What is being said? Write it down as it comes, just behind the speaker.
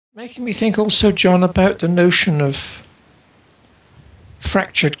Making me think also, John, about the notion of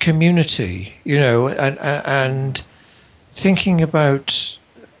fractured community, and thinking about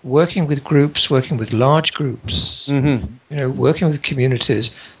working with groups, working with large groups, working with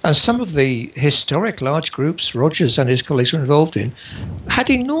communities. And some of the historic large groups Rogers and his colleagues were involved in had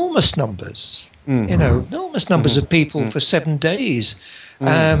enormous numbers, enormous numbers of people for 7 days,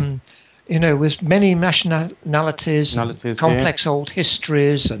 with many nationalities, complex old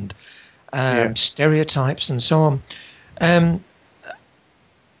histories and stereotypes and so on.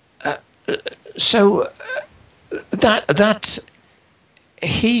 So that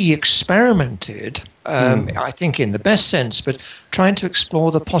he experimented, I think in the best sense, but trying to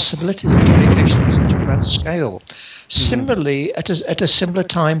explore the possibilities of communication on such a grand scale. Similarly, at a similar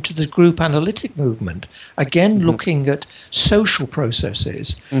time to the group analytic movement, again looking at social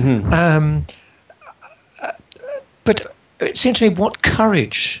processes. But it seemed to me what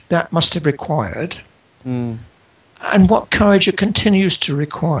courage that must have required, and what courage it continues to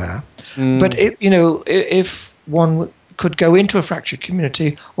require. But if one could go into a fractured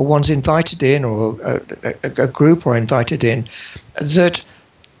community, or one's invited in, or a group are invited in, that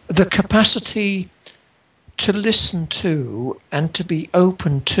the capacity to listen to and to be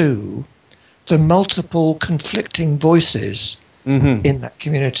open to the multiple conflicting voices in that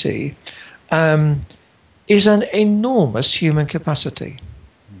community is an enormous human capacity,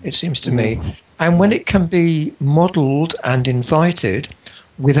 it seems to me. And when it can be modelled and invited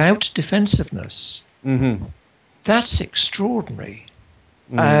without defensiveness, that's extraordinary.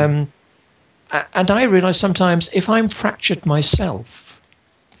 And I realise sometimes if I'm fractured myself,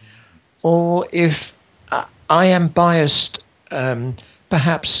 or if I am biased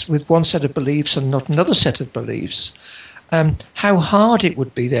perhaps with one set of beliefs and not another set of beliefs, how hard it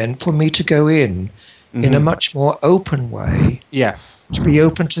would be then for me to go in a much more open way, to be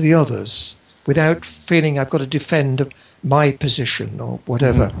open to the others without feeling I've got to defend my position or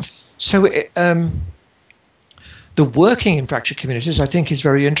whatever. So the working in fractured communities, I think, is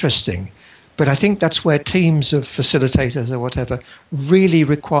very interesting. But I think that's where teams of facilitators or whatever really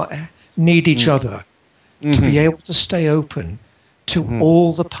need each other to be able to stay open to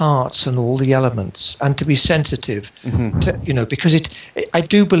all the parts and all the elements, and to be sensitive to, because I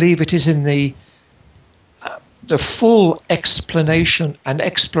do believe it is in the full explanation and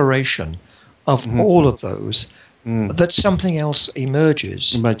exploration of all of those that something else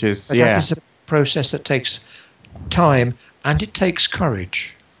emerges. But that is a process that takes time, and it takes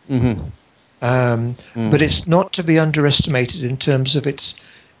courage. But it's not to be underestimated in terms of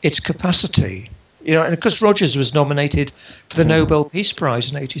its capacity. And because Rogers was nominated for the Nobel Peace Prize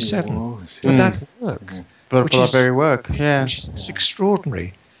in '87 for that work. For that very work, Which is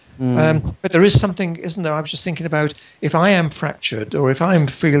extraordinary. But there is something, isn't there? I was just thinking about if I am fractured, or if I'm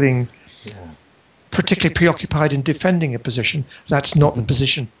feeling particularly preoccupied in defending a position, that's not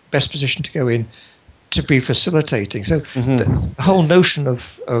the best position to go in to be facilitating. So the whole notion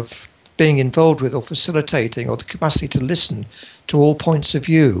of being involved with or facilitating, or the capacity to listen to all points of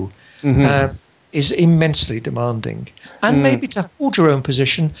view, is immensely demanding. And maybe to hold your own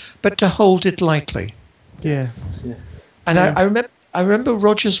position, but to hold it lightly. And I remember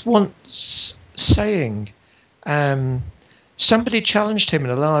Rogers once saying, somebody challenged him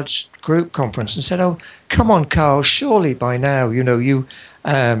in a large group conference and said, "Oh, come on, Carl, surely by now, you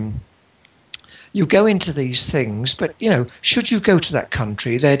go into these things, but, should you go to that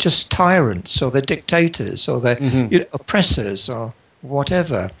country, they're just tyrants, or they're dictators, or they're oppressors, or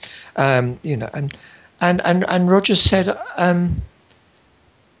whatever." And Rogers said,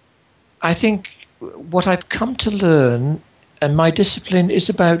 "I think what I've come to learn, and my discipline, is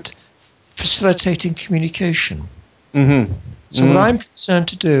about facilitating communication. So what I'm concerned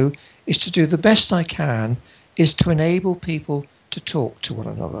to do is to do the best I can, is to enable people to talk to one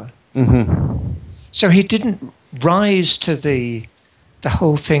another." So he didn't rise to the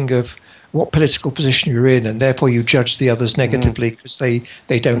whole thing of what political position you're in, and therefore you judge the others negatively because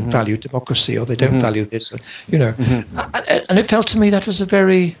they don't value democracy, or they don't value this, And it felt to me that was a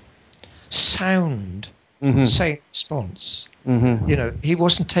very sound, sane response. He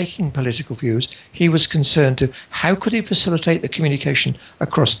wasn't taking political views. He was concerned to how could he facilitate the communication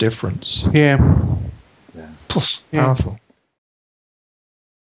across difference. Powerful.